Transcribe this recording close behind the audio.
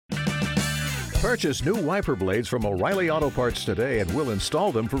Purchase new wiper blades from O'Reilly Auto Parts today and we'll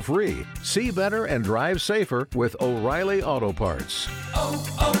install them for free. See better and drive safer with O'Reilly Auto Parts.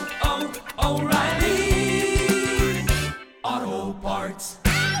 O'Reilly Auto Parts.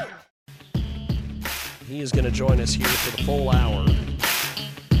 He is going to join us here for the full hour.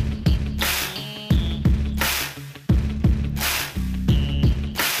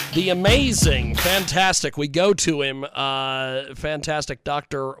 The amazing, fantastic, we go to him, fantastic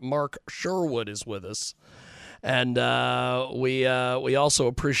Dr. Mark Sherwood is with us. And we also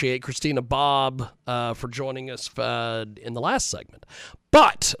appreciate Christina Bobb for joining us in the last segment.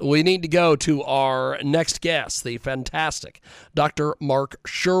 But we need to go to our next guest, the fantastic Dr. Mark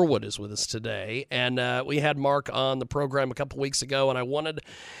Sherwood is with us today. And we had Mark on the program a couple weeks ago, and I wanted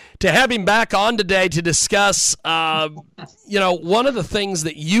to have him back on today to discuss, one of the things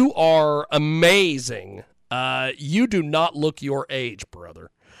that you are amazing. You do not look your age, brother.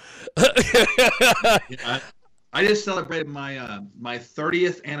 I just celebrated my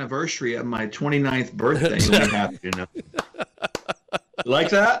 30th anniversary of my 29th birthday. Really happy, You like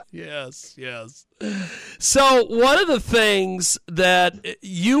that? Yes. So one of the things that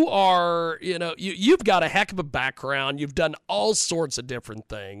you are, you've got a heck of a background. You've done all sorts of different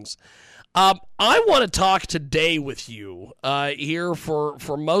things. I want to talk today with you here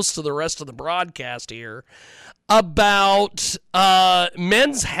for most of the rest of the broadcast here about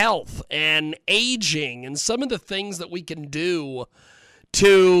men's health and aging and some of the things that we can do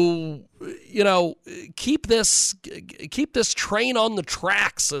to, keep this train on the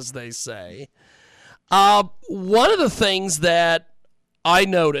tracks, as they say. One of the things that I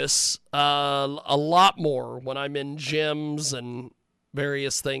notice a lot more when I'm in gyms and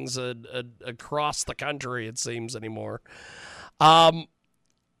various things across the country, it seems anymore. It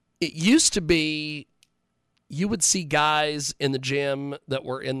used to be you would see guys in the gym that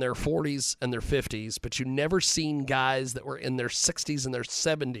were in their 40s and their 50s, but you never seen guys that were in their 60s and their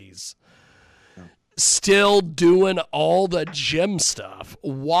 70s still doing all the gym stuff.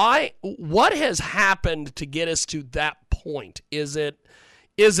 Why? What has happened to get us to that point? Is it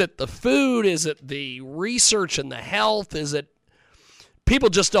the food? Is it the research and the health? Is it people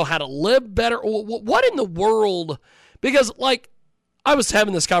just know how to live better? What in the world? Because, I was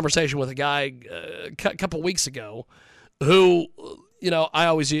having this conversation with a guy a couple weeks ago who, I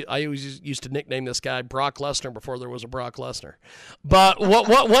always used to nickname this guy Brock Lesnar before there was a Brock Lesnar. But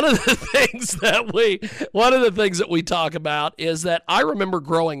one of the things that we talk about is that I remember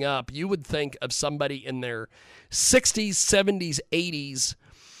growing up, you would think of somebody in their 60s, 70s, 80s,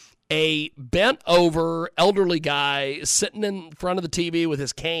 a bent over elderly guy sitting in front of the TV with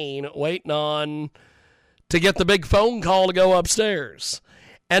his cane waiting on to get the big phone call to go upstairs.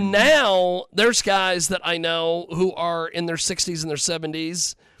 And now there's guys that I know who are in their 60s and their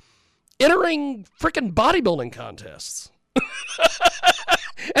 70s entering freaking bodybuilding contests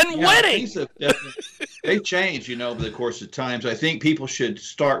and winning. They've changed, over the course of times. I think people should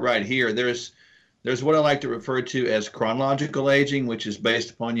start right here. There's what I like to refer to as chronological aging, which is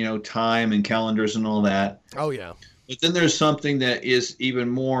based upon, time and calendars and all that. Oh, yeah. But then there's something that is even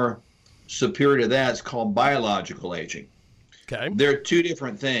more superior to that. It's called biological aging. Okay. They're two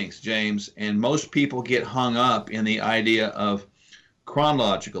different things, James, and most people get hung up in the idea of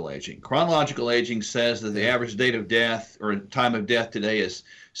chronological aging. Chronological aging says that the average date of death or time of death today is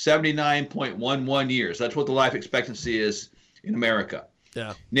 79.11 years. That's what the life expectancy is in America.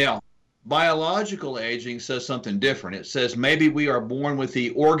 Yeah. Now, biological aging says something different. It says maybe we are born with the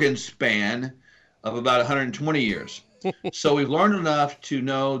organ span of about 120 years. So we've learned enough to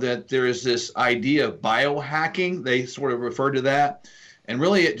know that there is this idea of biohacking. They sort of refer to that. And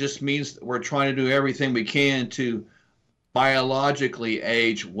really it just means that we're trying to do everything we can to biologically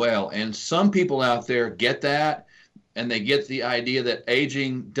age well. And some people out there get that, and they get the idea that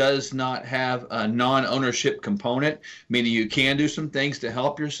aging does not have a non-ownership component, meaning you can do some things to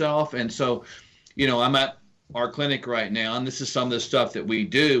help yourself. And so, I'm at our clinic right now, and this is some of the stuff that we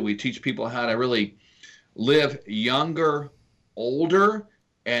do. We teach people how to really live younger, older,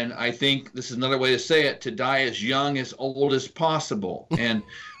 and I think this is another way to say it, to die as young, as old as possible. And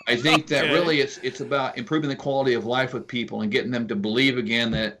I think that really it's about improving the quality of life with people and getting them to believe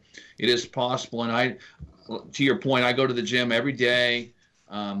again that it is possible. And to your point, I go to the gym every day,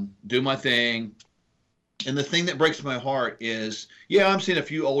 do my thing. And the thing that breaks my heart is, I'm seeing a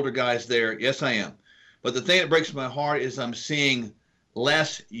few older guys there. Yes, I am. But the thing that breaks my heart is I'm seeing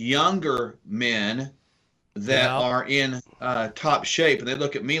less younger men that are in top shape, and they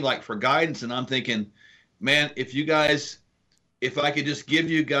look at me like for guidance, and I'm thinking, man, if I could just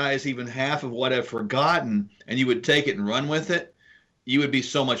give you guys even half of what I've forgotten and you would take it and run with it, you would be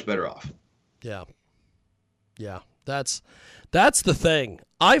so much better off. Yeah. Yeah. That's the thing.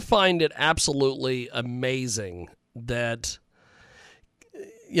 I find it absolutely amazing that,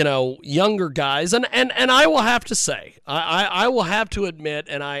 younger guys, and I will have to say, I will have to admit,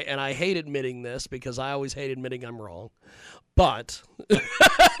 and I hate admitting this because I always hate admitting I'm wrong, but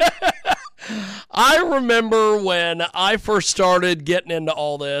I remember when I first started getting into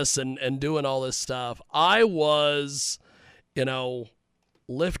all this and doing all this stuff, I was,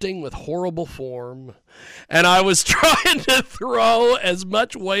 lifting with horrible form, and I was trying to throw as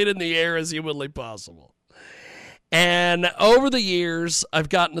much weight in the air as humanly possible. And over the years, I've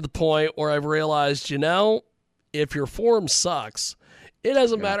gotten to the point where I've realized, if your form sucks, it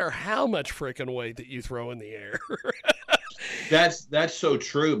doesn't matter how much freaking weight that you throw in the air. That's so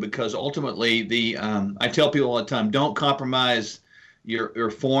true, because ultimately I tell people all the time, don't compromise your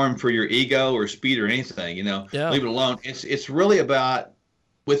form for your ego or speed or anything. Leave it alone. It's really about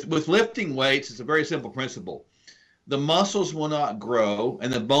with lifting weights. It's a very simple principle. The muscles will not grow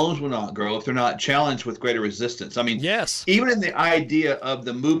and the bones will not grow if they're not challenged with greater resistance. I mean, yes. Even in the idea of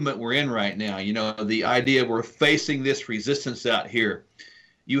the movement we're in right now, the idea we're facing this resistance out here,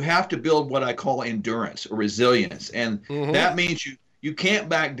 you have to build what I call endurance or resilience. And that means you can't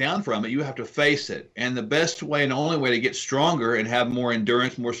back down from it. You have to face it. And the best way and only way to get stronger and have more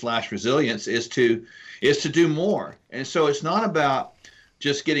endurance, more resilience is to do more. And so it's not about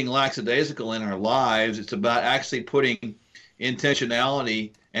just getting lackadaisical in our lives. It's about actually putting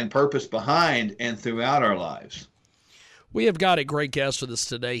intentionality and purpose behind and throughout our lives. We have got a great guest with us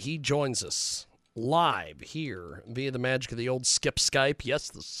today. He joins us live here via the magic of the old Skip Skype. Yes,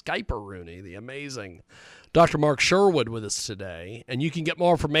 the Skype-a-rooney, the amazing Dr. Mark Sherwood with us today. And you can get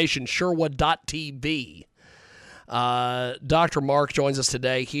more information, sherwood.tv. Dr. Mark joins us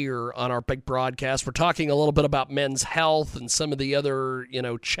today here on our big broadcast. We're talking a little bit about men's health and some of the other,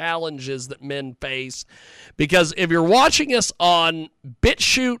 challenges that men face. Because if you're watching us on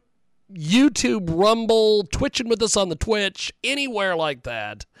BitChute, YouTube, Rumble, twitching with us on the Twitch, anywhere like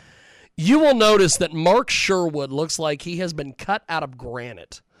that, you will notice that Mark Sherwood looks like he has been cut out of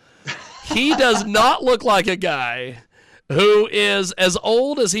granite. He does not look like a guy who is as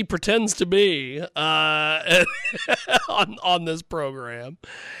old as he pretends to be on this program.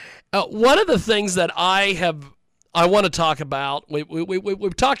 One of the things that I want to talk about,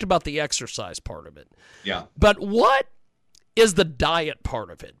 we've talked about the exercise part of it. Yeah. But what is the diet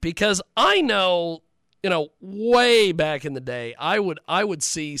part of it? Because I know, way back in the day, I would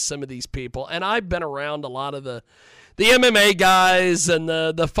see some of these people, and I've been around a lot of the MMA guys and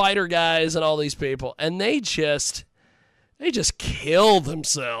the fighter guys and all these people, and they just kill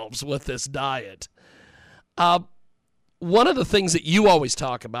themselves with this diet. One of the things that you always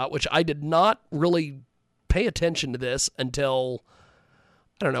talk about, which I did not really pay attention to this until,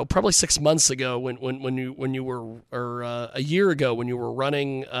 I don't know, probably 6 months ago when you were, or a year ago when you were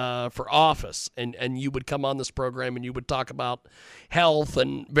running for office, and you would come on this program and you would talk about health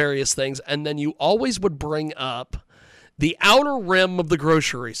and various things, and then you always would bring up the outer rim of the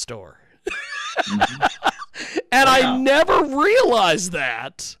grocery store. And I never realized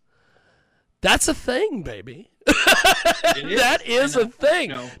that. That's a thing, baby. That is a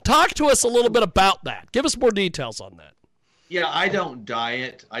thing. Talk to us a little bit about that. Give us more details on that. Yeah, I don't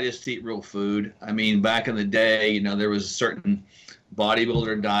diet. I just eat real food. I mean, back in the day, there was a certain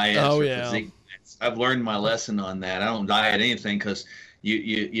bodybuilder diet. Oh, yeah. I've learned my lesson on that. I don't diet anything because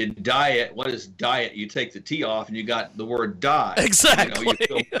you diet. What is diet? You take the T off and you got the word die. Exactly. You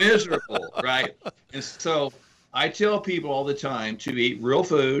feel miserable, right? And so I tell people all the time to eat real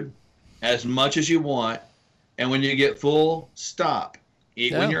food as much as you want. And when you get full, stop.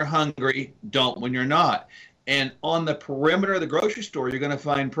 Eat when you're hungry. Don't when you're not. And on the perimeter of the grocery store, you're going to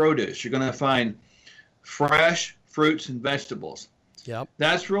find produce. You're going to find fresh fruits and vegetables. Yep.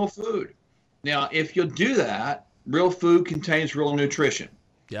 That's real food. Now, if you'll do that, real food contains real nutrition.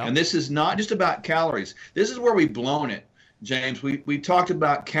 Yep. And this is not just about calories. This is where we've blown it, James. We talked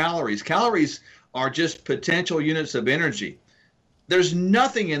about calories. Calories are just potential units of energy. There's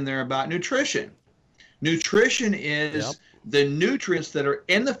nothing in there about nutrition. Nutrition is the nutrients that are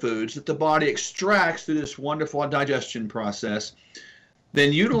in the foods that the body extracts through this wonderful digestion process,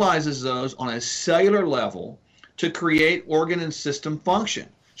 then utilizes those on a cellular level to create organ and system function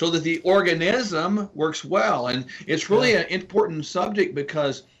so that the organism works well. And it's really an important subject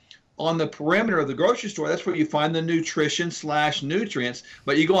because on the perimeter of the grocery store, that's where you find the nutrition/nutrients.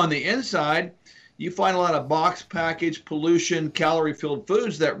 But you go on the inside, you find a lot of box packaged, pollution, calorie-filled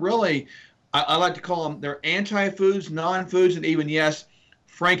foods that really, I like to call them, they're anti-foods, non-foods, and even,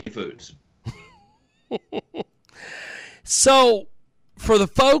 Frankie foods. So, For the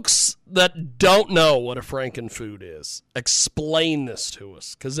folks that don't know what a frankenfood is, explain this to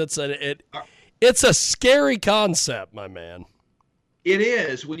us, because it's a scary concept, my man. It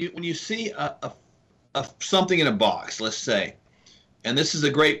is. When you see something in a box, let's say, and this is a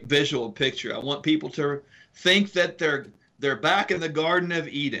great visual picture. I want people to think that they're back in the Garden of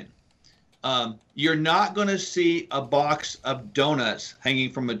Eden. You're not going to see a box of donuts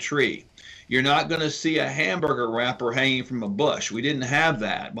hanging from a tree. You're not going to see a hamburger wrapper hanging from a bush. We didn't have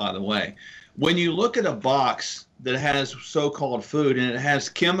that, by the way. When you look at a box that has so-called food and it has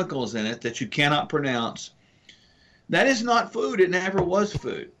chemicals in it that you cannot pronounce, that is not food. It never was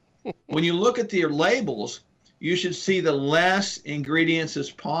food. When you look at the labels, you should see the less ingredients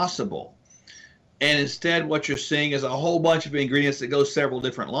as possible. And instead, what you're seeing is a whole bunch of ingredients that go several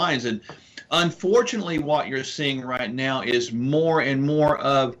different lines. And unfortunately, what you're seeing right now is more and more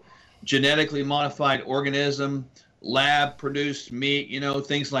of genetically modified organism, lab-produced meat,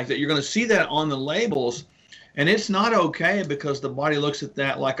 things like that. You're going to see that on the labels, and it's not okay because the body looks at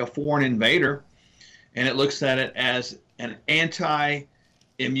that like a foreign invader, and it looks at it as an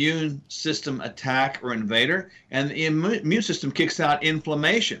anti-immune system attack or invader, and the immune system kicks out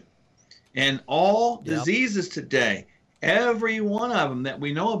inflammation. And all diseases today, every one of them that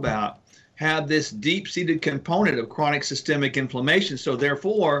we know about, have this deep-seated component of chronic systemic inflammation. So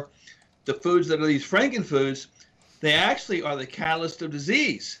therefore, the foods that are these frankenfoods, they actually are the catalyst of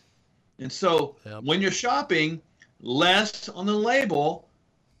disease. And so when you're shopping, less on the label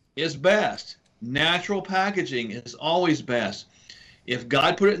is best. Natural packaging is always best. If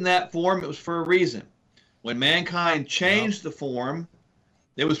God put it in that form, it was for a reason. When mankind changed the form,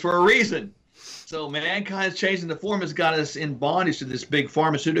 it was for a reason. So mankind's changing the form has got us in bondage to this big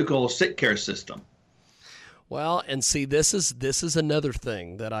pharmaceutical sick care system. Well, and see, this is another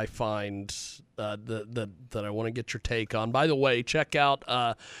thing that I find that I want to get your take on. By the way, check out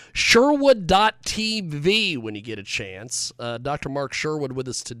Sherwood.tv when you get a chance. Dr. Mark Sherwood with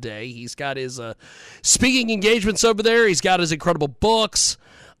us today. He's got his speaking engagements over there. He's got his incredible books.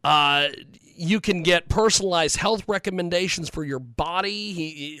 You can get personalized health recommendations for your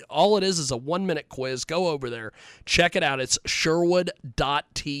body. All it is a 1-minute quiz. Go over there. Check it out. It's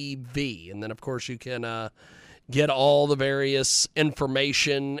Sherwood.tv. And then, of course, you can get all the various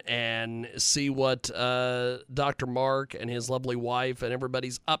information and see what Dr. Mark and his lovely wife and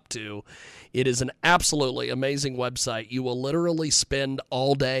everybody's up to. It is an absolutely amazing website. You will literally spend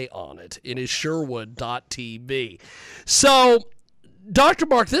all day on it. It is Sherwood.tv. So, Dr.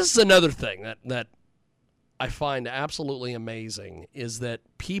 Mark, this is another thing that I find absolutely amazing is that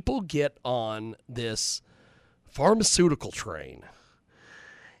people get on this pharmaceutical train.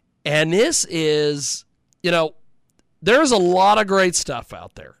 And this is, there's a lot of great stuff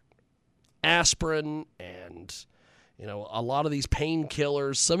out there. Aspirin and, a lot of these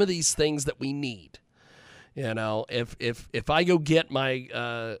painkillers, some of these things that we need. If I go get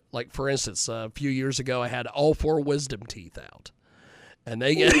my, like for instance, a few years ago, I had all 4 wisdom teeth out. And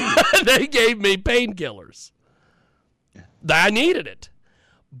they gave me painkillers. I needed it.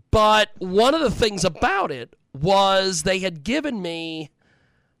 But one of the things about it was they had given me,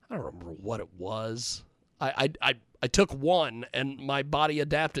 I don't remember what it was. I took one and my body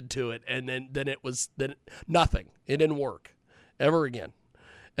adapted to it, and then it was nothing. It didn't work ever again.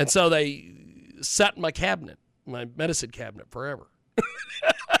 And so they sat in my cabinet, my medicine cabinet, forever.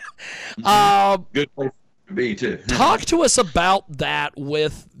 Good place. Me too. Talk to us about that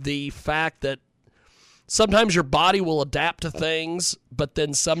with the fact that sometimes your body will adapt to things, but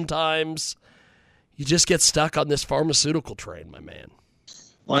then sometimes you just get stuck on this pharmaceutical train, my man.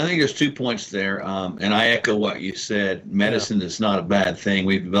 Well, I think there's 2 points there, and I echo what you said. Medicine is not a bad thing.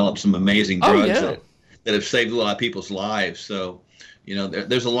 We've developed some amazing drugs that have saved a lot of people's lives. So,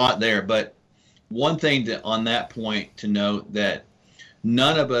 there's a lot there. But one thing on that point to note that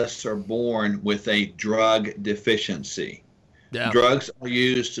none of us are born with a drug deficiency. Yeah. Drugs are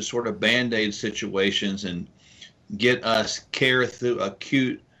used to sort of band-aid situations and get us care through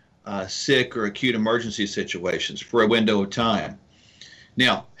acute sick or acute emergency situations for a window of time.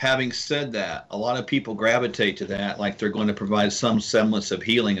 Now, having said that, a lot of people gravitate to that like they're going to provide some semblance of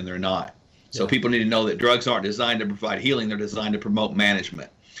healing, and they're not. So people need to know that drugs aren't designed to provide healing. They're designed to promote management.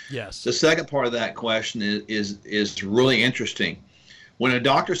 Yes. The second part of that question is really interesting. When a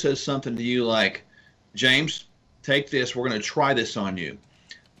doctor says something to you like, James, take this, we're going to try this on you,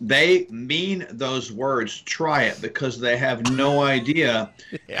 they mean those words, try it, because they have no idea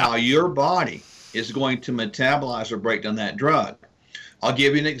how your body is going to metabolize or break down that drug. I'll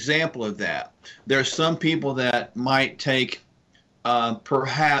give you an example of that. There are some people that might take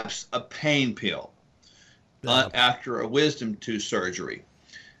perhaps a pain pill. after a wisdom tooth surgery.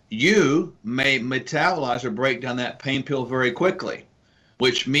 You may metabolize or break down that pain pill very quickly,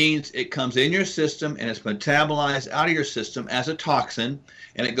 which means it comes in your system and it's metabolized out of your system as a toxin,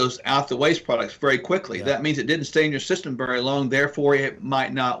 and it goes out the waste products very quickly. Yeah. That means it didn't stay in your system very long, therefore it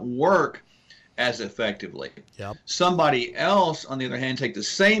might not work as effectively. Yep. Somebody else, on the other hand, take the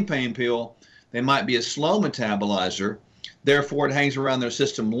same pain pill. They might be a slow metabolizer, therefore it hangs around their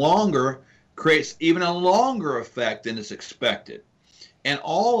system longer, creates even a longer effect than is expected. And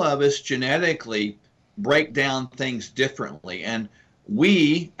all of us genetically break down things differently. And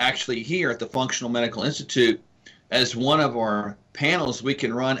we actually here at the Functional Medical Institute, as one of our panels, we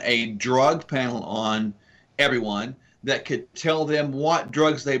can run a drug panel on everyone that could tell them what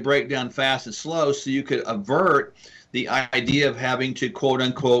drugs they break down fast and slow, so you could avert the idea of having to, quote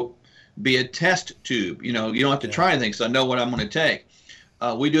unquote, be a test tube. You don't have to try anything, so I know what I'm going to take.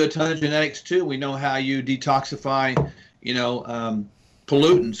 We do a ton of genetics too. We know how you detoxify,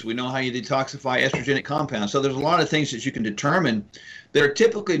 pollutants. We know how you detoxify estrogenic compounds. So there's a lot of things that you can determine that are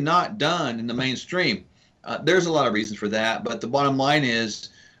typically not done in the mainstream. There's a lot of reasons for that, but the bottom line is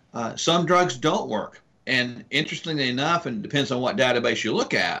some drugs don't work. And interestingly enough, and it depends on what database you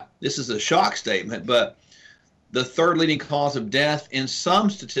look at, this is a shock statement, but the third leading cause of death in some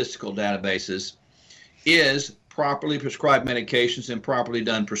statistical databases is properly prescribed medications and properly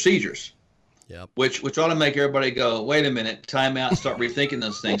done procedures. Yep. Which ought to make everybody go, wait a minute, time out, and start rethinking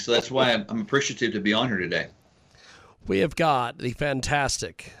those things. So that's why I'm appreciative to be on here today. We have got the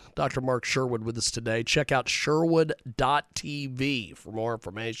fantastic Dr. Mark Sherwood with us today. Check out Sherwood.tv for more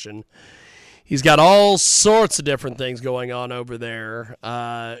information. He's got all sorts of different things going on over there.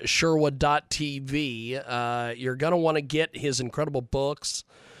 Sherwood.tv. You're going to want to get his incredible books,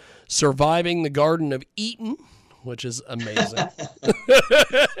 Surviving the Garden of Eden, which is amazing.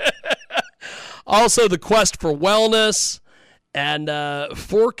 Also, The Quest for Wellness and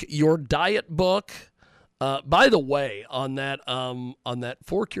Fork Your Diet book. By the way, on that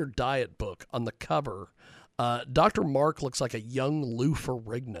Fork Your Diet book, on the cover, Dr. Mark looks like a young Lou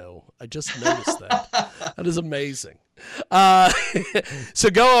Ferrigno. I just noticed that. That is amazing. So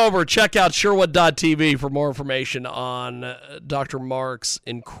go over, check out Sherwood.tv for more information on Dr. Mark's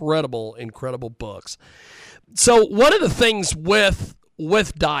incredible, incredible books. So one of the things with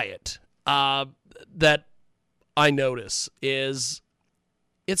diet that I notice is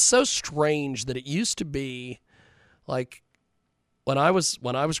it's so strange that it used to be like when I was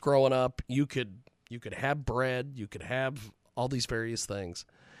growing up, you could have bread, you could have all these various things.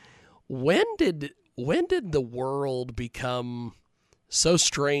 When did the world become so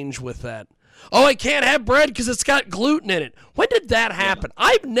strange with that? Oh, I can't have bread because it's got gluten in it. When did that happen? Yeah.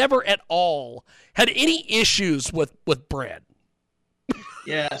 I've never at all had any issues with bread.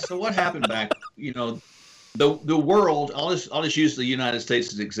 Yeah. So what happened back? The world. I'll just use the United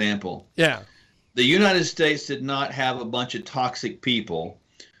States as an example. Yeah. The United States did not have a bunch of toxic people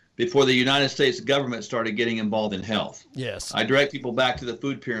before the United States government started getting involved in health. Yes. I direct people back to the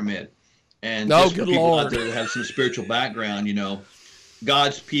food pyramid. And no, just for people Lord. out there that have some spiritual background,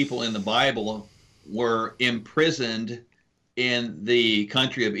 God's people in the Bible were imprisoned in the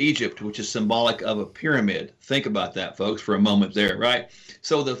country of Egypt, which is symbolic of a pyramid. Think about that, folks, for a moment there, right?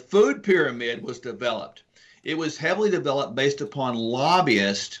 So the food pyramid was developed. It was heavily developed based upon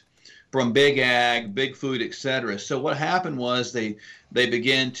lobbyists from big ag, big food, etc. So what happened was they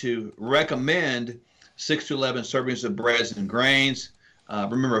began to recommend 6 to 11 servings of breads and grains.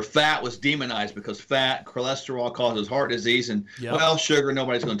 Remember, fat was demonized because fat, cholesterol causes heart disease, and sugar,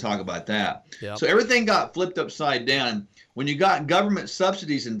 nobody's going to talk about that. Yep. So everything got flipped upside down. When you got government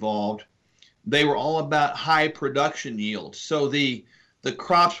subsidies involved, they were all about high production yields. So the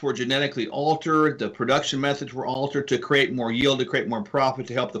crops were genetically altered, the production methods were altered to create more yield, to create more profit,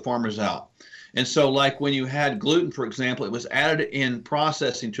 to help the farmers out. And so like when you had gluten, for example, it was added in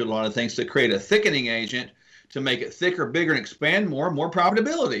processing to a lot of things to create a thickening agent to make it thicker, bigger, and expand more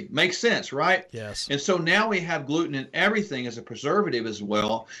profitability. Makes sense, right? Yes. And so now we have gluten in everything as a preservative as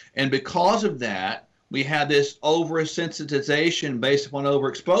well. And because of that, we have this oversensitization based upon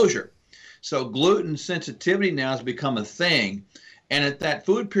overexposure. So gluten sensitivity now has become a thing. And at that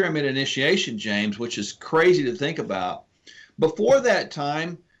food pyramid initiation, James, which is crazy to think about, before that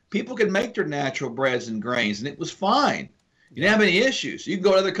time, people could make their natural breads and grains, and it was fine. You didn't have any issues. You can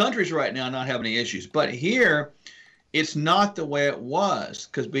go to other countries right now and not have any issues. But here, it's not the way it was,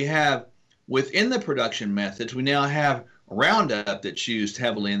 because we have, within the production methods, we now have Roundup that's used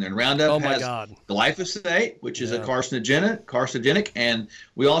heavily in there. And Roundup has glyphosate, which is a carcinogenic, and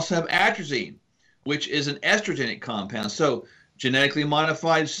we also have atrazine, which is an estrogenic compound. So genetically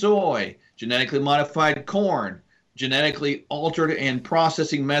modified soy, genetically modified corn, genetically altered and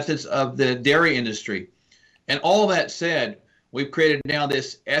processing methods of the dairy industry. And all that said, we've created now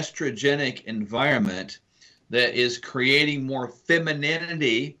this estrogenic environment that is creating more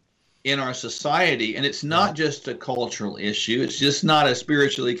femininity in our society. And it's not just a cultural issue. It's just not a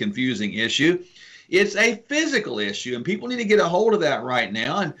spiritually confusing issue. It's a physical issue, and people need to get a hold of that right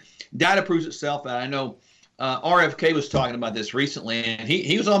now. And data proves itself out. I know RFK was talking about this recently, and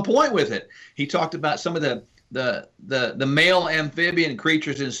he was on point with it. He talked about some of the male amphibian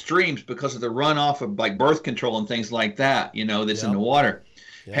creatures in streams because of the runoff of like birth control and things like that, that's in the water,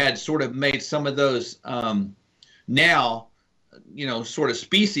 had sort of made some of those now, sort of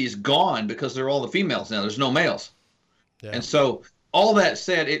species gone because they're all the females now. There's no males. Yeah. And so all that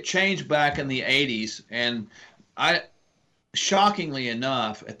said, it changed back in the 80s, and shockingly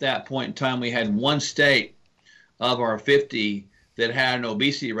enough, at that point in time, we had one state of our 50 that had an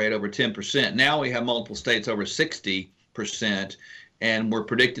obesity rate over 10%. Now we have multiple states over 60%, and we're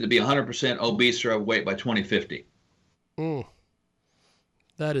predicted to be 100% obese or overweight by 2050.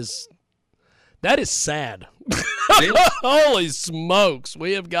 That is sad. Holy smokes.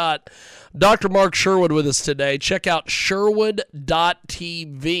 We have got Dr. Mark Sherwood with us today. Check out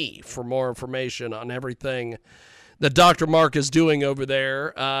Sherwood.tv for more information on everything that Dr. Mark is doing over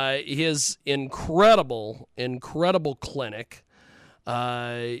there. His incredible clinic.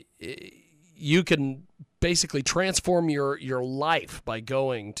 You can basically transform your life by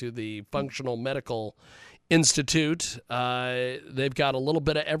going to the Functional Medical Institute. They've got a little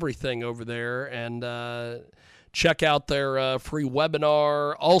bit of everything over there, and check out their free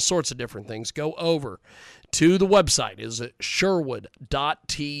webinar, all sorts of different things. Go over to the website, is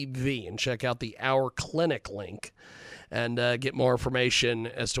Sherwood.tv, and check out the Our Clinic link and get more information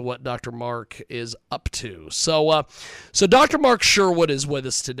as to what Dr. Mark is up to. So Dr. Mark Sherwood is with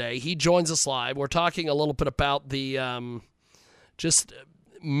us today. He joins us live. We're talking a little bit about the just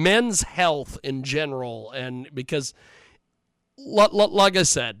men's health in general, and because, like I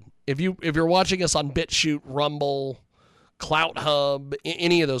said, if you're watching us on BitChute, Rumble, Clout Hub,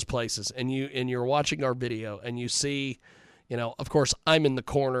 any of those places, and you're watching our video and you see, of course, I'm in the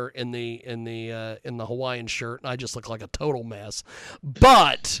corner in the Hawaiian shirt, and I just look like a total mess.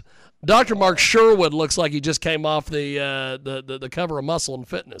 But Dr. Mark Sherwood looks like he just came off the cover of Muscle and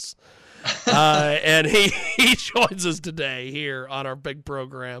Fitness, and he joins us today here on our big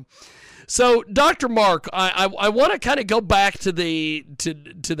program. So, Dr. Mark, I want to kind of go back to the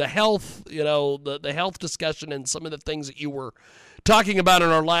health, the health discussion and some of the things that you were talking about in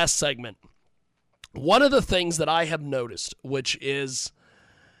our last segment. One of the things that I have noticed, which is,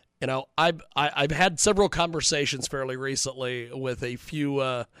 I've had several conversations fairly recently with a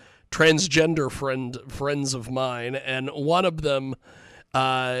few transgender friends of mine, and one of them,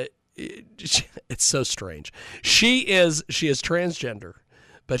 it's so strange. She is transgender,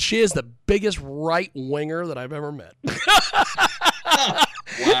 but she is the biggest right-winger that I've ever met.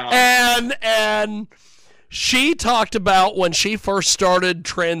 Wow. And she talked about when she first started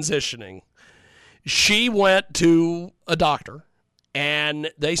transitioning, she went to a doctor, and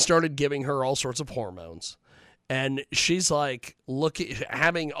they started giving her all sorts of hormones. And she's like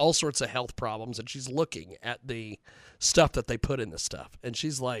having all sorts of health problems, and she's looking at the stuff that they put in the stuff. And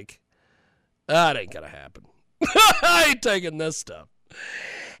she's like, that ain't going to happen. I ain't taking this stuff.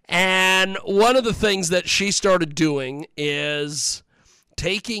 And one of the things that she started doing is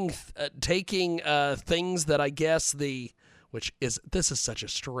taking things that I guess this is such a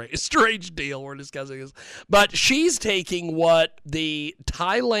strange deal we're discussing this, but she's taking what the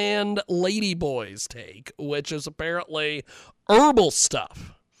Thailand ladyboys take, which is apparently herbal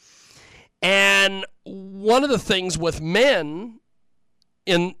stuff. And one of the things with men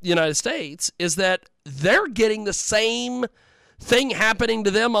in the United States is that they're getting the same thing happening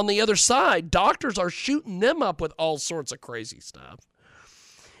to them on the other side. Doctors are shooting them up with all sorts of crazy stuff.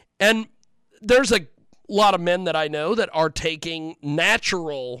 And there's a lot of men that I know that are taking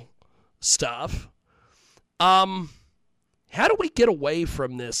natural stuff. How do we get away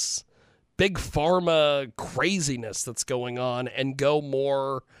from this big pharma craziness that's going on and go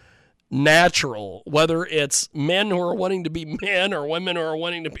more natural, whether it's men who are wanting to be men or women who are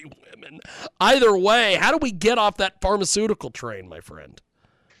wanting to be women? Either way, how do we get off that pharmaceutical train, my friend?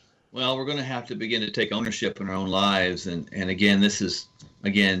 Well, we're going to have to begin to take ownership in our own lives. And again, this is,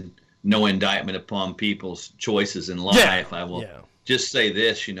 no indictment upon people's choices in life. Yeah. I will just say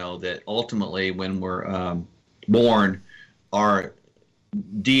this, that ultimately when we're born, our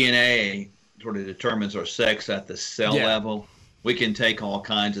DNA sort of determines our sex at the cell level. We can take all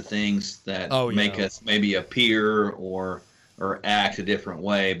kinds of things that make us maybe appear or or act a different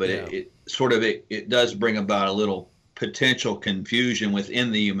way, but Yeah. it does bring about a little potential confusion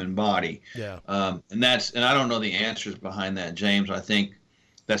within the human body. Yeah. And I don't know the answers behind that, James. I think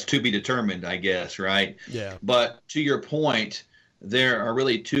that's to be determined, I guess, right? Yeah. But to your point, there are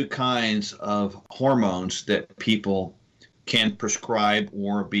really two kinds of hormones that people can prescribe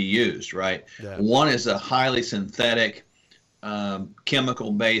or be used, right? Yeah. One is a highly synthetic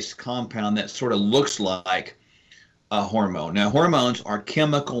chemical-based compound that sort of looks like a hormone. Now, hormones are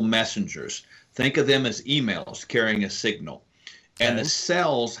chemical messengers. Think of them as emails carrying a signal. And the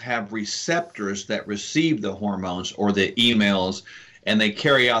cells have receptors that receive the hormones or the emails, and they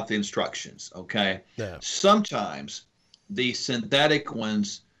carry out the instructions, okay? Yeah. Sometimes the synthetic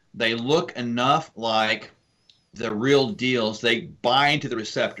ones, they look enough like the real deals. They bind to the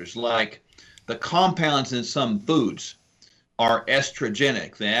receptors, like the compounds in some foods are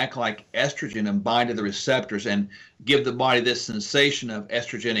estrogenic. They act like estrogen and bind to the receptors and give the body this sensation of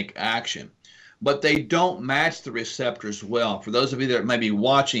estrogenic action. But they don't match the receptors well. For those of you that may be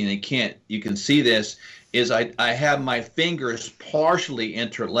watching and you can see this, is I have my fingers partially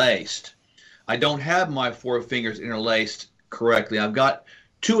interlaced. I don't have my four fingers interlaced correctly. I've got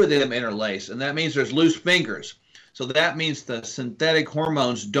two of them interlaced, and that means there's loose fingers. So that means the synthetic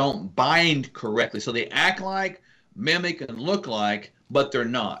hormones don't bind correctly. So they act like, mimic, and look like, but they're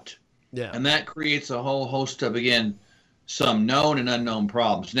not. Yeah. And that creates a whole host of, again, some known and unknown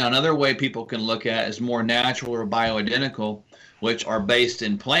problems. Now, another way people can look at is more natural or bioidentical, which are based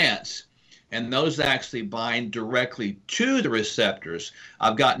in plants. And those actually bind directly to the receptors.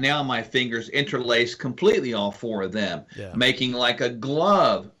 I've got now my fingers interlaced completely, all four of them, making like a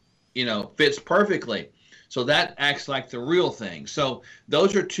glove, fits perfectly. So that acts like the real thing. So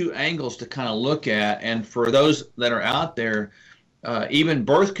those are two angles to kind of look at. And for those that are out there, even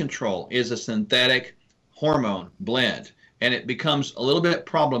birth control is a synthetic hormone blend. And it becomes a little bit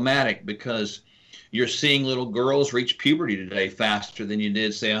problematic because you're seeing little girls reach puberty today faster than you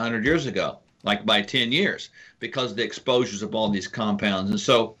did, say, 100 years ago, like by 10 years, because of the exposures of all these compounds. And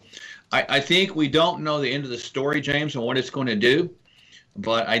so I think we don't know the end of the story, James, and what it's going to do,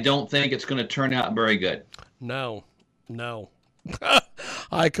 but I don't think it's going to turn out very good. No.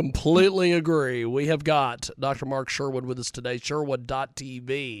 I completely agree. We have got Dr. Mark Sherwood with us today,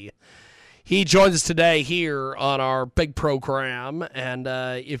 Sherwood.tv. He joins us today here on our big program, and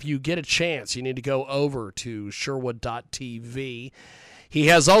if you get a chance, you need to go over to Sherwood.tv. He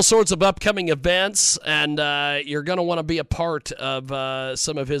has all sorts of upcoming events, and you're going to want to be a part of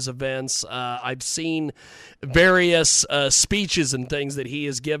some of his events. I've seen various speeches and things that he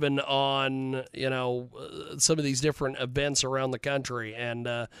has given on, some of these different events around the country,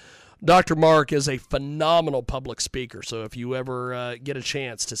 and Dr. Mark is a phenomenal public speaker, so if you ever get a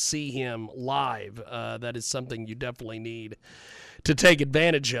chance to see him live, that is something you definitely need to take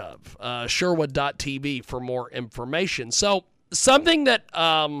advantage of. Sherwood.tv for more information. So something that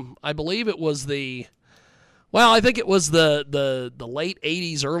I believe it was I think it was the late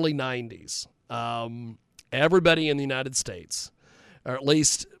 80s, early 90s. Everybody in the United States, or at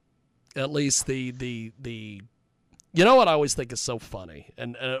least the you know what I always think is so funny,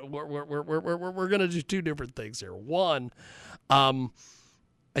 and we're going to do two different things here. One, I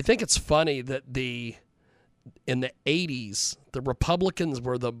think it's funny that in the 80s the Republicans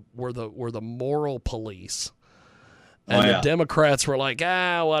were the moral police, and the Democrats were like,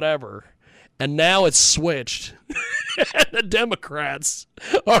 whatever. And now it's switched. The Democrats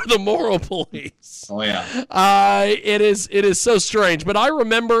are the moral police. Oh yeah. It is so strange. But I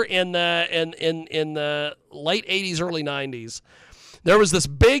remember in the late 80s, early 90s, there was this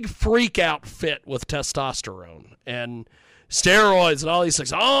big freak out fit with testosterone and steroids and all these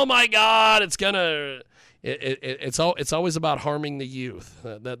things. Oh my God, it's always about harming the youth.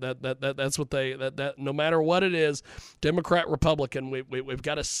 That's what that no matter what it is, Democrat, Republican, we've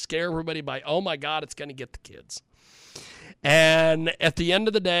got to scare everybody by, oh my God, it's going to get the kids. And at the end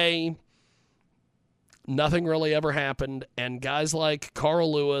of the day, nothing really ever happened. And guys like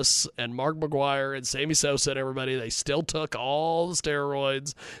Carl Lewis and Mark McGuire and Sammy Sosa and everybody, they still took all the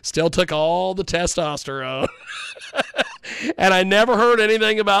steroids, still took all the testosterone. And I never heard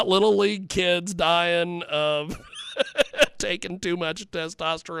anything about little league kids dying of taking too much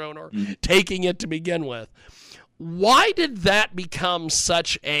testosterone or taking it to begin with. Why did that become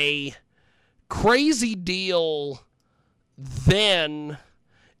such a crazy deal then,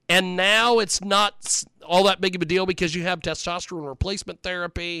 and now it's not all that big of a deal because you have testosterone replacement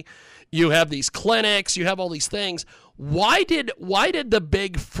therapy, you have these clinics, you have all these things? Why did the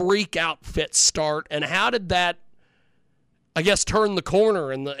big freak out fit start, and how did that, I guess, turn the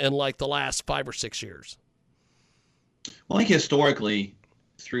corner in like the last 5 or 6 years? Well, I think historically,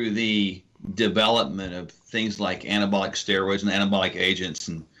 through the development of things like anabolic steroids and anabolic agents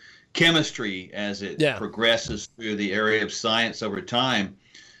and chemistry as it progresses through the area of science over time,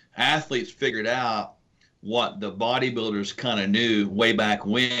 athletes figured out what the bodybuilders kind of knew way back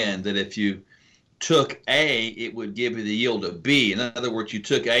when, that if you took A, it would give you the yield of B. In other words, you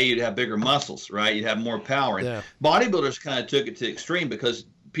took A, you'd have bigger muscles, right? You'd have more power. And bodybuilders kind of took it to the extreme, because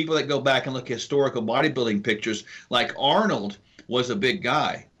people that go back and look at historical bodybuilding pictures, like Arnold was a big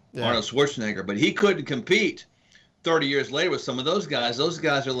guy, Arnold Schwarzenegger, but he couldn't compete 30 years later with some of those guys. Those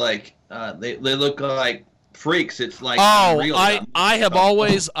guys are like, they look like freaks. It's like unreal. I have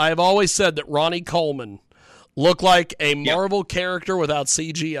always said that Ronnie Coleman looked like a Marvel character without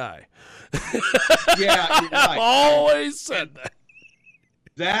CGI. Yeah, you're right. I've always said that.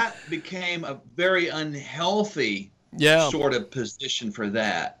 That became a very unhealthy sort of position for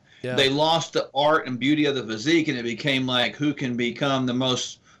that. Yeah. They lost the art and beauty of the physique, and it became like, who can become the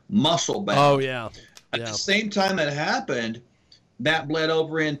most muscle bound. Oh, yeah. At the same time that happened, that bled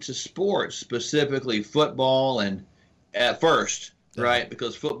over into sports, specifically football, and at first, right?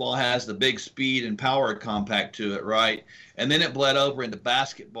 Because football has the big speed and power compact to it, right? And then it bled over into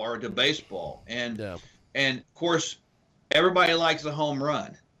basketball or to baseball. And of course, everybody likes a home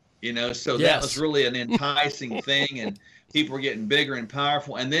run, so that was really an enticing thing, and people were getting bigger and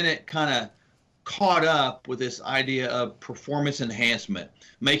powerful. And then it kind of caught up with this idea of performance enhancement,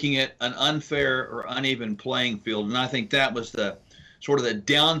 making it an unfair or uneven playing field. And I think that was the sort of the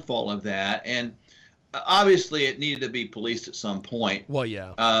downfall of that. And obviously it needed to be policed at some point. Well,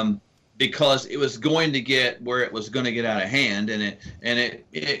 yeah. Because it was going to get where it was going to get out of hand, and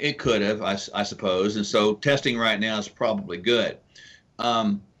it could have, I suppose. And so testing right now is probably good.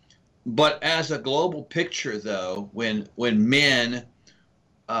 But as a global picture, though, when men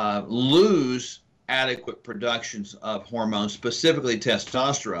lose adequate productions of hormones, specifically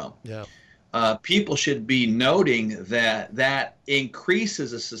testosterone, people should be noting that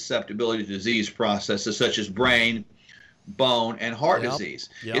increases the susceptibility to disease processes such as brain, bone, and heart disease.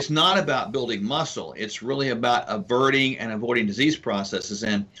 It's not about building muscle. It's really about averting and avoiding disease processes.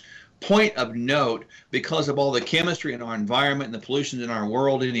 And point of note, because of all the chemistry in our environment and the pollution in our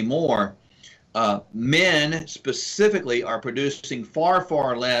world anymore, men specifically are producing far,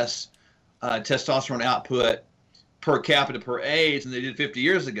 far less testosterone output per capita per age than they did 50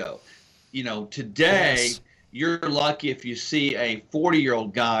 years ago. Today, you're lucky if you see a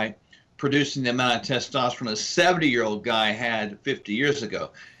 40-year-old guy producing the amount of testosterone a 70-year-old guy had 50 years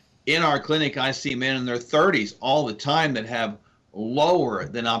ago. In our clinic, I see men in their 30s all the time that have lower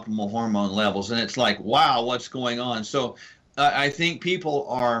than optimal hormone levels. And it's like, wow, what's going on? So I think people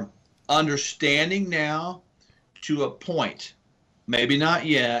are understanding now, to a point, maybe not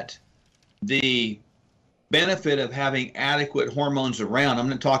yet, the benefit of having adequate hormones around. I'm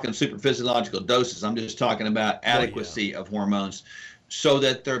not talking super physiological doses. I'm just talking about adequacy of hormones, so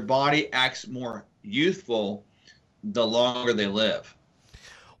that their body acts more youthful the longer they live.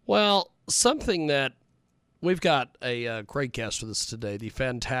 Well, something that we've got a great guest with us today, the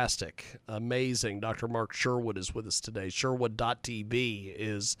fantastic, amazing Dr. Mark Sherwood is with us today. Sherwood.tv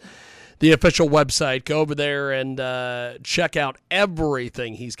is the official website. Go over there and check out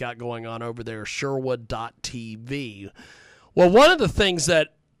everything he's got going on over there, Sherwood.tv. Well, one of the things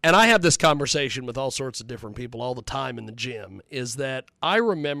that, and I have this conversation with all sorts of different people all the time in the gym, is that I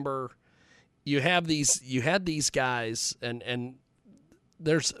remember you had these guys, and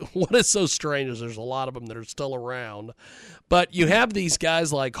there's, what is so strange is there's a lot of them that are still around, but you have these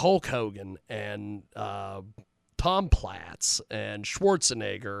guys like Hulk Hogan and Tom Platz and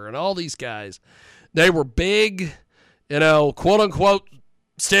Schwarzenegger and all these guys. They were big, quote unquote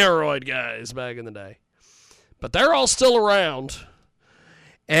steroid guys back in the day, but they're all still around.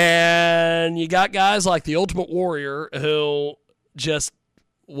 And you got guys like the Ultimate Warrior, who just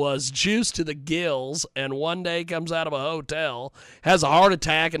was juiced to the gills, and one day comes out of a hotel, has a heart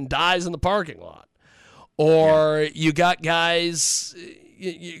attack, and dies in the parking lot. Or you got guys,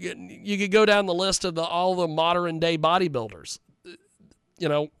 you could go down the list of all the modern day bodybuilders.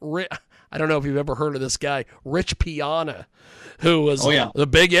 I don't know if you've ever heard of this guy, Rich Piana, who was the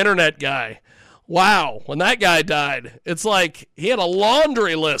big internet guy. Wow, when that guy died, it's like he had a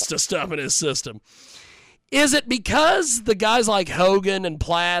laundry list of stuff in his system. Is it because the guys like Hogan and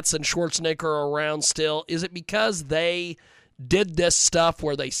Platz and Schwarzenegger are around still? Is it because they did this stuff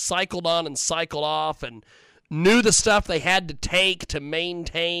where they cycled on and cycled off and knew the stuff they had to take to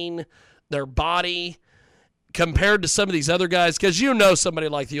maintain their body compared to some of these other guys? Because somebody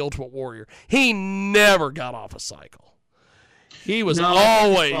like the Ultimate Warrior, he never got off a cycle. He was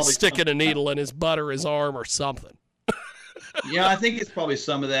always sticking a needle in his butt or his arm or something. Yeah, I think it's probably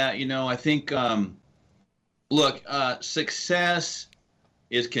some of that. I think, look, success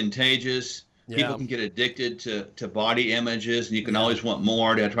is contagious. Yeah. People can get addicted to body images, and you can always want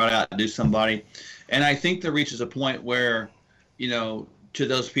more to try to outdo somebody. And I think there reaches a point where, to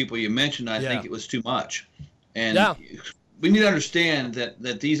those people you mentioned, I think it was too much. And we need to understand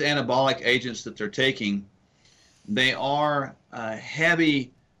that these anabolic agents that they're taking, they are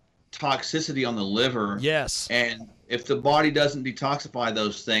heavy toxicity on the liver. Yes. And if the body doesn't detoxify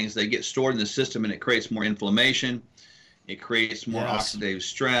those things, they get stored in the system, and it creates more inflammation. It creates more oxidative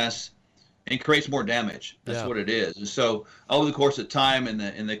stress, and creates more damage. That's what it is. And so over the course of time,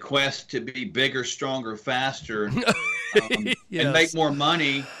 in the quest to be bigger, stronger, faster, and make more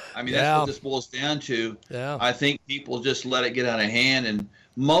money, I mean, that's what this boils down to. Yeah. I think people just let it get out of hand, and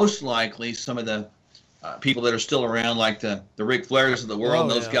most likely some of the people that are still around, like the Ric Flairs of the world,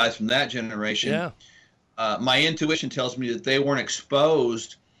 those guys from that generation, my intuition tells me that they weren't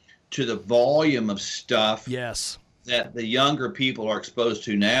exposed to the volume of stuff that the younger people are exposed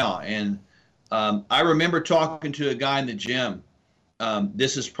to now. And I remember talking to a guy in the gym.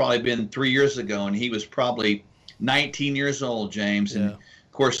 This has probably been 3 years ago, and he was probably 19 years old, James. And, of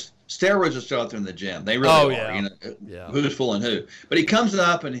course, steroids are still out there in the gym. They really are. Who's fooling who? But he comes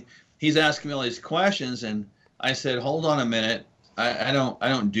up, and he's asking me all these questions, and I said, hold on a minute. I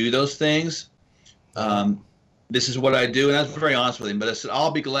don't do those things. This is what I do. And I was very honest with him. But I said,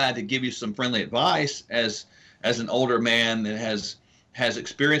 I'll be glad to give you some friendly advice as an older man that has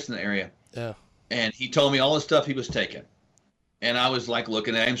experience in the area. Yeah. And he told me all the stuff he was taking. And I was like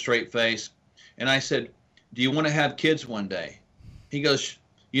looking at him straight face. And I said, do you want to have kids one day? He goes,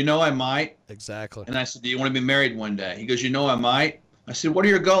 I might. Exactly. And I said, do you want to be married one day? He goes, I might. I said, what are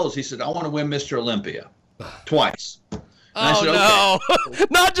your goals? He said, I want to win Mr. Olympia twice. And I said, no.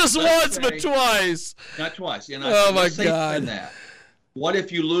 Not just once, but twice. Not twice. And I said, my God. That. What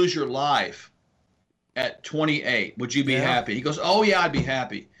if you lose your life at 28? Would you be happy? He goes, oh, yeah, I'd be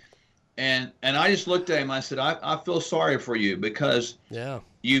happy. And I just looked at him. I said, I feel sorry for you because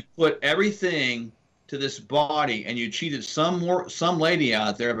you put everything to this body, and you cheated some lady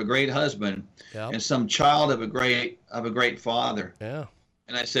out there of a great husband and some child of a great father. Yeah.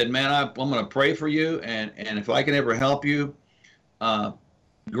 And I said, man, I'm going to pray for you, and if I can ever help you,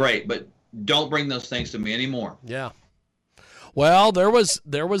 great. But don't bring those things to me anymore. Yeah. Well, there was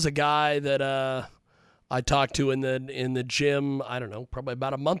a guy that I talked to in the gym, I don't know, probably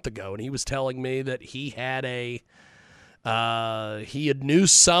about a month ago, and he was telling me that he had knew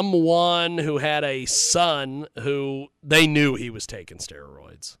someone who had a son who they knew he was taking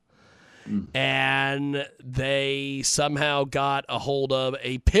steroids. And they somehow got a hold of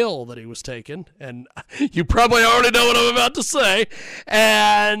a pill that he was taking, and you probably already know what I'm about to say,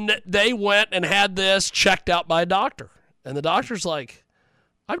 and they went and had this checked out by a doctor, and the doctor's like,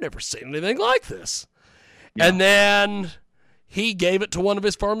 I've never seen anything like this. And then he gave it to one of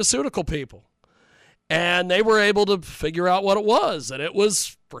his pharmaceutical people, and they were able to figure out what it was, and it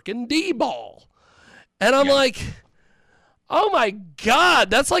was freaking D-ball. And I'm like, oh my God,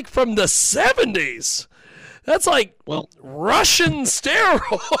 that's like from the 70s. That's like Russian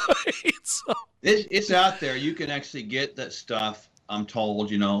steroids. It's out there. You can actually get that stuff, I'm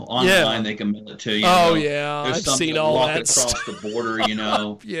told, online. They can mail it to you. Oh, yeah. There's I've seen all that across stuff. the border,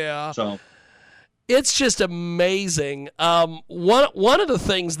 Yeah. So it's just amazing. One of the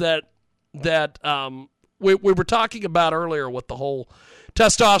things that we were talking about earlier with the whole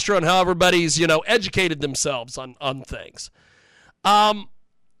testosterone, how everybody's, educated themselves on things.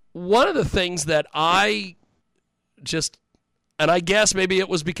 One of the things that I just, and I guess maybe it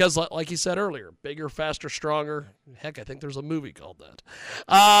was because, like you said earlier, bigger, faster, stronger. Heck, I think there's a movie called that.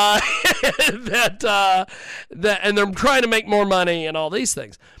 And they're trying to make more money and all these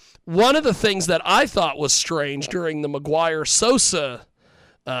things. One of the things that I thought was strange during the McGuire-Sosa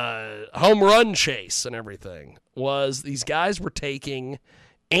home run chase and everything was these guys were taking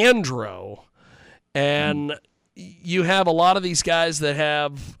andro, and you have a lot of these guys that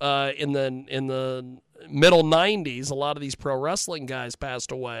have in the middle 90s, a lot of these pro wrestling guys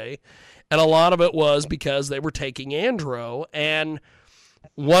passed away, and a lot of it was because they were taking andro. And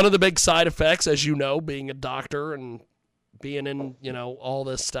one of the big side effects, as you know, being a doctor and being in all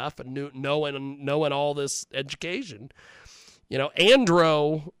this stuff and knowing all this education,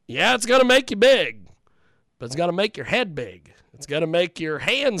 andro, it's going to make you big, but it's going to make your head big. It's going to make your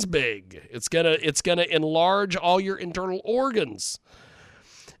hands big. It's going to enlarge all your internal organs.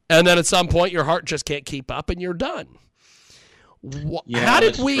 And then at some point your heart just can't keep up and you're done. How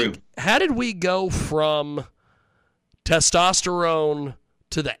did we go from testosterone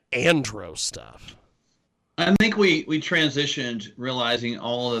to the andro stuff? I think we transitioned realizing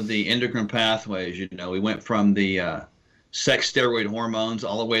all of the endocrine pathways. We went from the sex steroid hormones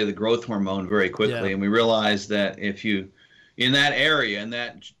all the way to the growth hormone very quickly, and we realized that if you in that area in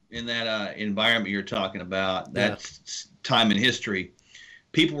that environment you're talking about, that time in history,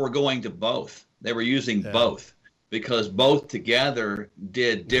 people were going to both. They were using both because both together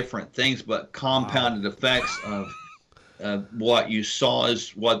did different things, but compounded effects of what you saw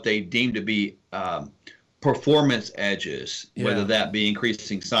is what they deemed to be performance edges, whether that be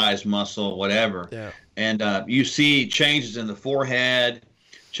increasing size, muscle, whatever. And you see changes in the forehead,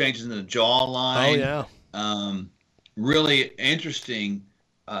 changes in the jawline. Really interesting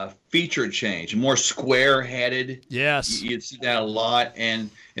feature change, more square-headed. Yes. You'd see that a lot. And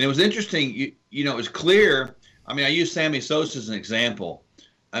it was interesting. It was clear. I mean, I use Sammy Sosa as an example.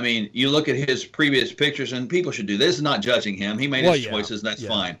 I mean, you look at his previous pictures, and people should do this. Is not judging him. He made his choices. That's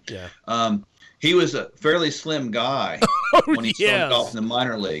fine. He was a fairly slim guy when he started off in the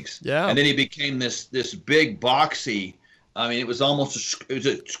minor leagues. And then he became this big boxy. I mean, it was a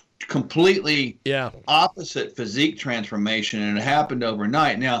completely opposite physique transformation, and it happened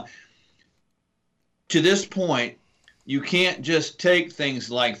overnight. Now, to this point, you can't just take things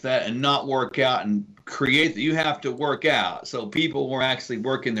like that and not work out and create that. You have to work out. So people were actually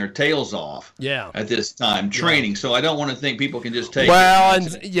working their tails off at this time, training. So I don't want to think people can just take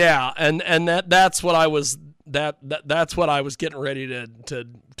that's what I was that's what I was getting ready to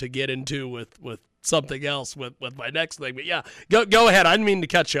get into with something else with my next thing. But go ahead. I didn't mean to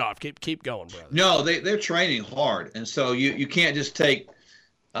cut you off. Keep going, brother. No, they're training hard, and so you can't just take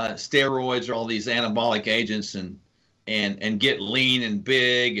steroids or all these anabolic agents and get lean and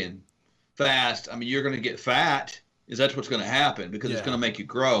big and fast. I mean, you're going to get fat. That's what's going to happen because it's going to make you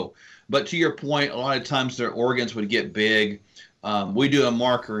grow. But to your point, a lot of times their organs would get big. We do a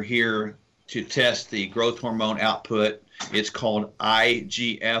marker here to test the growth hormone output. It's called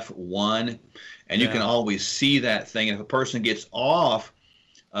IGF-1, and you can always see that thing. And if a person gets off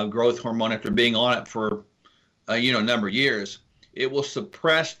of growth hormone after being on it for a number of years, it will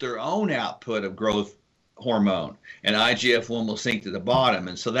suppress their own output of growth hormone, and IGF-1 will sink to the bottom,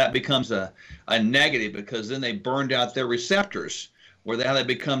 and so that becomes a negative because then they burned out their receptors, where they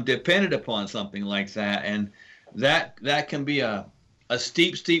become dependent upon something like that, and that can be a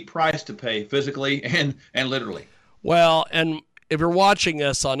steep price to pay physically and literally. Well, and if you're watching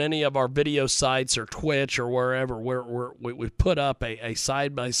us on any of our video sites or Twitch or wherever, we put up a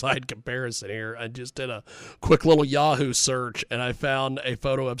side-by-side comparison here. I just did a quick little Yahoo search, and I found a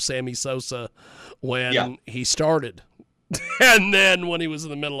photo of Sammy Sosa when he started and then when he was in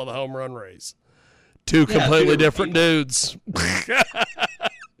the middle of the home run race. Two completely different dudes.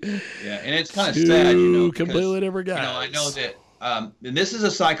 And it's kind of sad, Two completely different guys. I know that, and this is a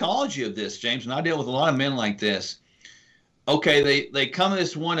psychology of this, James, and I deal with a lot of men like this. Okay, they come to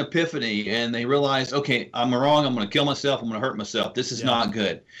this one epiphany and they realize, okay, I'm wrong. I'm going to kill myself. I'm going to hurt myself. This is not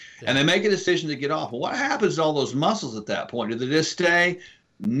good. And they make a decision to get off. Well, what happens to all those muscles at that point? Do they just stay?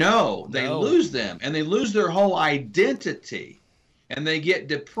 No, they lose them, and they lose their whole identity, and they get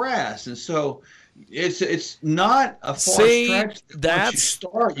depressed. And so it's not a far stretch. Once you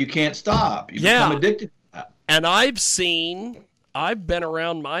start, you can't stop. You become addicted to that. And I've been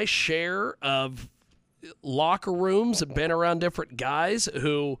around my share of locker rooms and been around different guys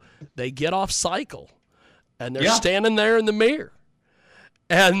who they get off cycle and they're standing there in the mirror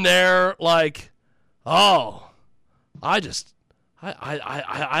and they're like, I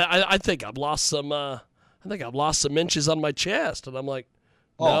think I've lost some inches on my chest. And I'm like,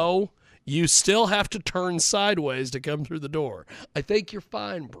 no, you still have to turn sideways to come through the door. I think you're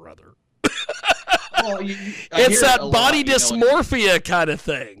fine, brother. It's that body dysmorphia kind of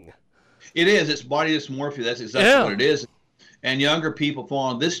thing. It is. It's body dysmorphia. That's exactly what it is. And younger people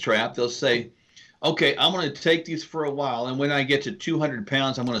fall into this trap. They'll say, okay, I'm going to take these for a while, and when I get to 200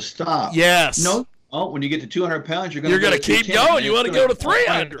 pounds, I'm going to stop. Yes. No. Oh, when you get to 200 pounds, you're going to keep going. You want to go to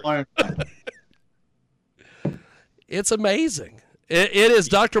 300. It's amazing. It is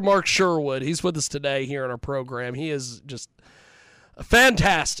Dr. Mark Sherwood. He's with us today here on our program. He is just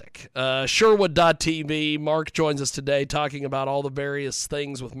fantastic. Sherwood.tv. Mark joins us today talking about all the various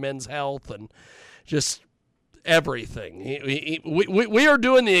things with men's health and just everything. We are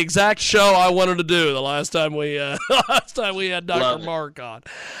doing the exact show I wanted to do the last time we had Dr. Mark on.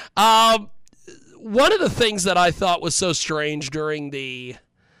 One of the things that I thought was so strange during the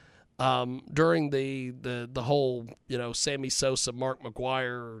whole, Sammy Sosa, Mark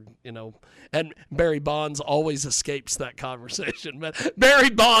McGwire, and Barry Bonds always escapes that conversation, but Barry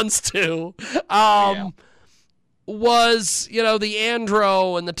Bonds too, was, the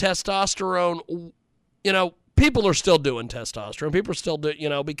andro and the testosterone. people are still doing testosterone. People are still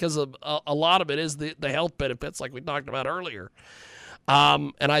doing, because of a lot of it is the health benefits like we talked about earlier.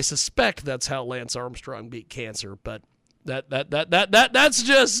 And I suspect that's how Lance Armstrong beat cancer, but that's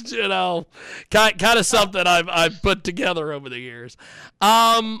just, kind of something I've put together over the years.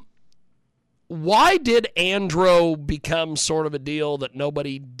 Why did andro become sort of a deal that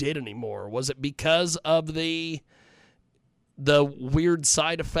nobody did anymore? Was it because of the weird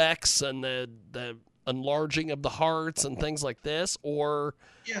side effects and the enlarging of the hearts and things like this, or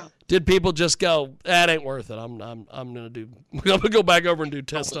did people just go, that ain't worth it? I'm gonna go back over and do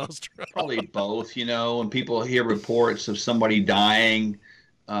testosterone. Probably both, when people hear reports of somebody dying,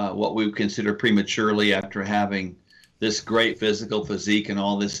 what we would consider prematurely after having this great physical physique and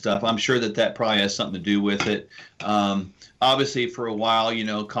all this stuff. I'm sure that probably has something to do with it. Obviously, for a while,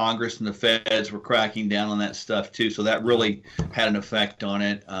 Congress and the feds were cracking down on that stuff too, so that really had an effect on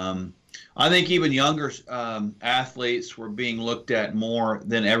it. I think even younger athletes were being looked at more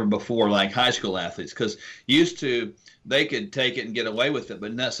than ever before, like high school athletes, because used to they could take it and get away with it,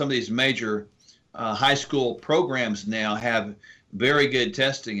 but now some of these major high school programs now have very good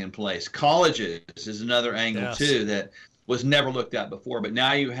testing in place. Colleges is another angle too that was never looked at before, but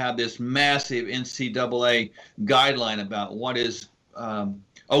now you have this massive NCAA guideline about what is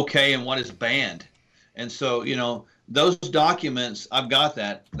okay and what is banned, and so those documents, I've got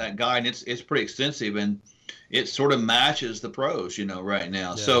that guide, and it's pretty extensive, and it sort of matches the pros, right now.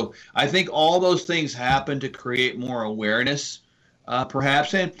 Yeah. So I think all those things happen to create more awareness,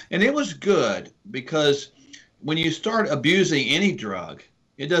 perhaps, and it was good because when you start abusing any drug,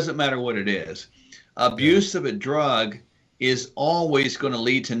 it doesn't matter what it is, abuse of a drug is always going to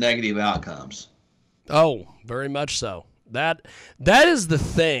lead to negative outcomes. Oh, very much so. That is the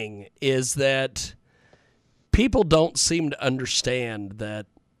thing, is that people don't seem to understand that,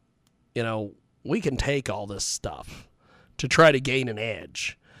 we can take all this stuff to try to gain an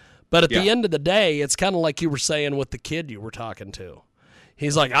edge. But at the end of the day, it's kind of like you were saying with the kid you were talking to.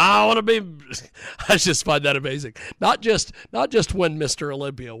 He's like, I want to be. I just find that amazing. Not just win Mr.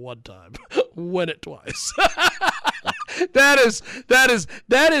 Olympia one time, win it twice.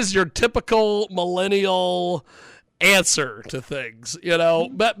 That is your typical millennial answer to things,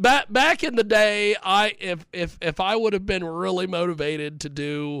 But back in the day, if I would have been really motivated to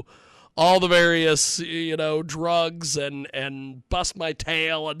do all the various drugs and bust my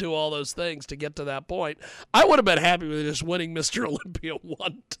tail and do all those things to get to that point, I would have been happy with just winning Mr. Olympia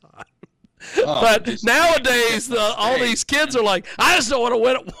one time. But nowadays, all these kids are like, I just don't want to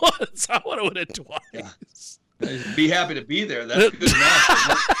win it once. I want to win it twice. Yeah. Be happy to be there. That's good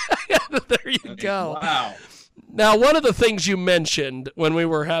enough. There you go. Wow. Now, one of the things you mentioned when we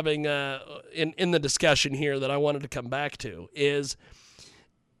were having in the discussion here that I wanted to come back to is,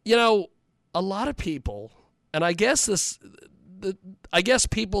 a lot of people, and I guess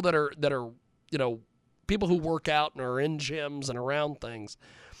people that are people who work out and are in gyms and around things,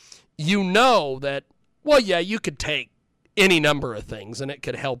 that, you could take any number of things and it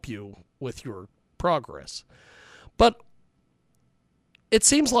could help you with your progress, but it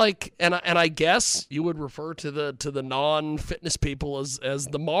seems like, and I guess you would refer to the non-fitness people as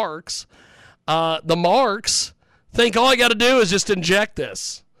the marks. The marks think all I got to do is just inject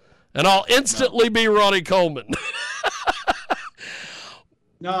this, and I'll instantly be Ronnie Coleman.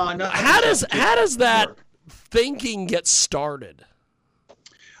 No. How does that thinking get started?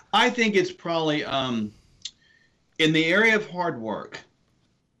 I think it's probably in the area of hard work.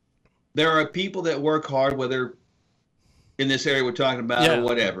 There are people that work hard, whether in this area we're talking about or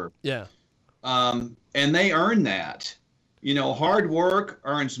whatever. Yeah. And they earn that. Hard work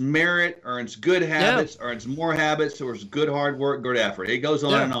earns merit, earns good habits, earns more habits, so it's good hard work, good effort. It goes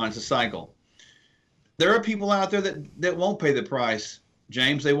on and on. It's a cycle. There are people out there that won't pay the price,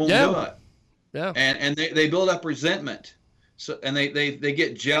 James. They won't do it. Yeah. And they build up resentment. So and they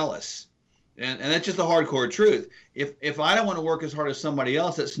get jealous. And that's just the hardcore truth. If I don't want to work as hard as somebody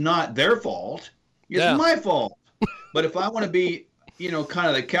else, it's not their fault. It's my fault. But if I want to be, kind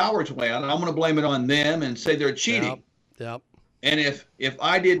of the coward's way out, I'm going to blame it on them and say they're cheating. Yep. And if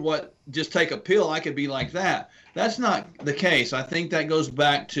I did just take a pill, I could be like that. That's not the case. I think that goes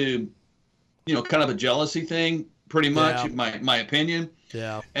back to, kind of a jealousy thing, pretty much, in my opinion.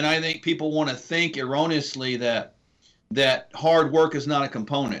 Yeah. And I think people want to think erroneously that hard work is not a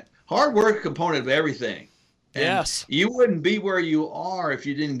component. Hard work is a component of everything. And yes. You wouldn't be where you are if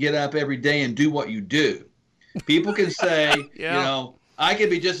you didn't get up every day and do what you do. People can say, I could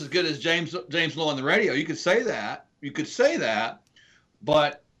be just as good as James Lowe on the radio. You could say that,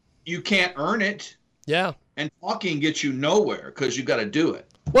 but you can't earn it. Yeah. And talking gets you nowhere because you got to do it.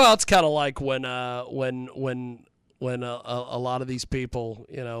 Well, it's kind of like when a lot of these people,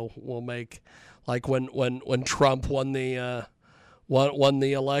 will make, like when Trump won the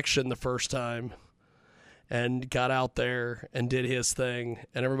election the first time and got out there and did his thing,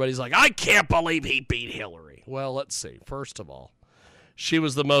 and everybody's like, I can't believe he beat Hillary. Well, let's see. First of all, she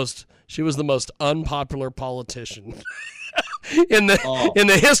was the most unpopular politician in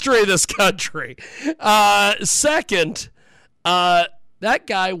the history of this country. Second, that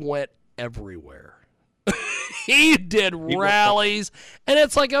guy went everywhere. He did rallies, and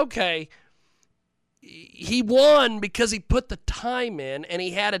it's like, okay, he won because he put the time in, and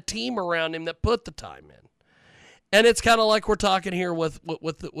he had a team around him that put the time in. And it's kind of like we're talking here with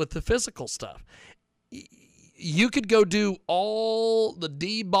the physical stuff. You could go do all the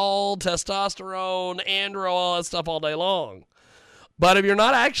D-ball, testosterone, andro, all that stuff all day long. But if you're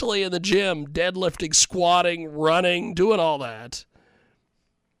not actually in the gym, deadlifting, squatting, running, doing all that,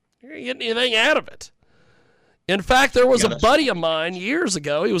 you're getting anything out of it. In fact, there was a buddy of mine years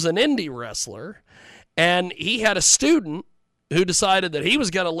ago. He was an indie wrestler, and he had a student who decided that he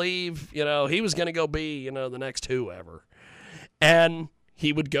was going to leave, he was going to go be, the next whoever. And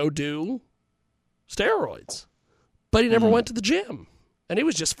he would go do steroids. But he never went to the gym. And he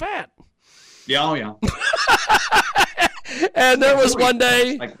was just fat. Yeah, oh yeah. And there was one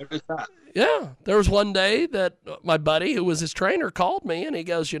day. Like, what is that? Yeah, there was one day that my buddy, who was his trainer, called me, and he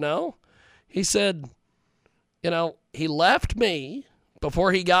goes, he said, he left me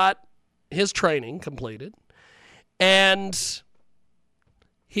before he got his training completed. And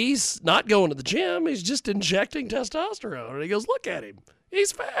he's not going to the gym. He's just injecting testosterone. And he goes, look at him.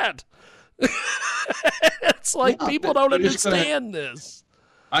 He's fat. It's like people don't understand this.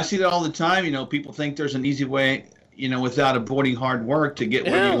 I see that all the time. People think there's an easy way, without avoiding hard work to get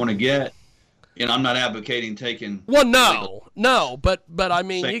where you want to get. I'm not advocating taking. Well, no, but I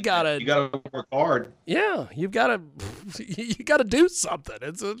mean, you gotta work hard. Yeah, you gotta do something.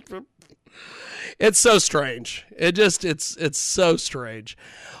 It's so strange. It's so strange.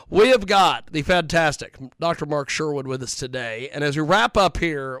 We have got the fantastic Dr. Mark Sherwood with us today. And as we wrap up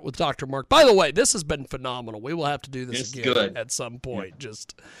here with Dr. Mark, by the way, this has been phenomenal. We will have to do this again at some point,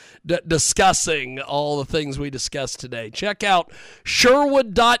 just discussing all the things we discussed today. Check out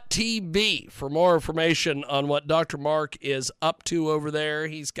Sherwood.tv for more information on what Dr. Mark is up to over there.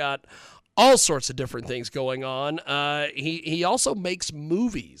 He's got all sorts of different things going on. He also makes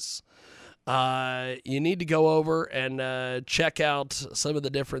movies. You need to go over and check out some of the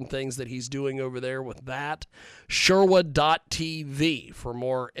different things that he's doing over there with that. Sherwood.tv for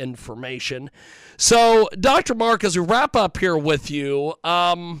more information. So, Dr. Mark, as we wrap up here with you,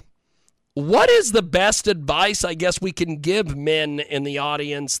 what is the best advice, I guess, we can give men in the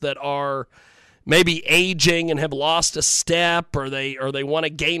audience that are maybe aging and have lost a step, or they want to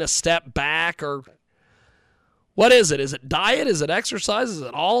gain a step back, or what is it? Is it diet? Is it exercise? Is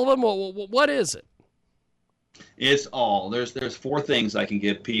it all of them? What is it? It's all. There's 4 things I can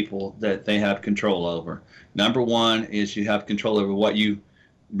give people that they have control over. Number 1 is you have control over what you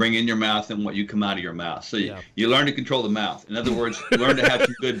bring in your mouth and what you come out of your mouth. So you learn to control the mouth. In other words, you learn to have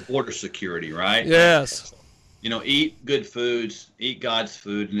some good border security, right? Yes. Eat good foods, eat God's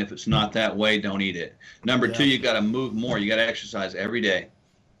food, and if it's not that way, don't eat it. Number 2, you got to move more. You got to exercise every day.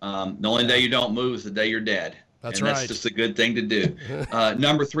 The only day you don't move is the day you're dead. That's That's just a good thing to do.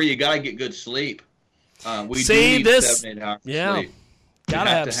 Number 3, you got to get good sleep. We do need 7 8 hours of sleep. Gotta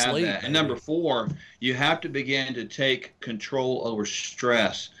have sleep. That. And number 4, you have to begin to take control over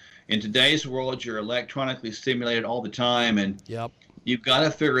stress. In today's world, you're electronically stimulated all the time, and you've got to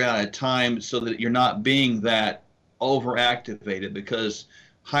figure out a time so that you're not being that overactivated, because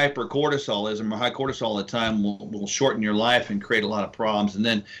hypercortisolism or high cortisol all the time will shorten your life and create a lot of problems.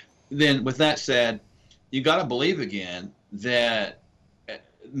 And then with that said, you got to believe again that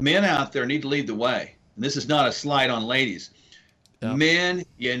men out there need to lead the way. And this is not a slight on ladies. Yep. Men,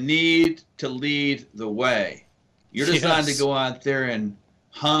 you need to lead the way. You're designed to go out there and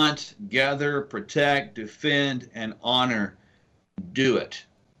hunt, gather, protect, defend, and honor. Do it.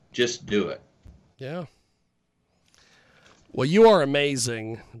 Just do it. Yeah. Well, you are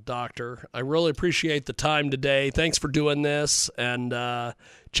amazing, Doctor. I really appreciate the time today. Thanks for doing this. And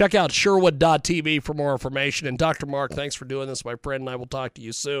check out Sherwood.tv for more information. And Dr. Mark, thanks for doing this, my friend, and I will talk to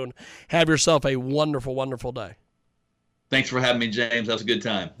you soon. Have yourself a wonderful, wonderful day. Thanks for having me, James. That was a good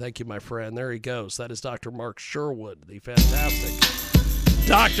time. Thank you, my friend. There he goes. That is Dr. Mark Sherwood, the fantastic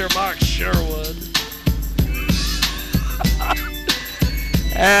Dr. Mark Sherwood.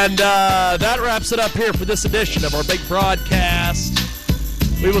 And that wraps it up here for this edition of our big broadcast.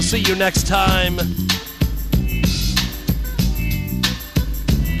 We will see you next time.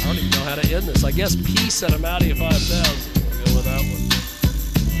 how to end this. I guess peace at a Audi 5000. We'll go with that one.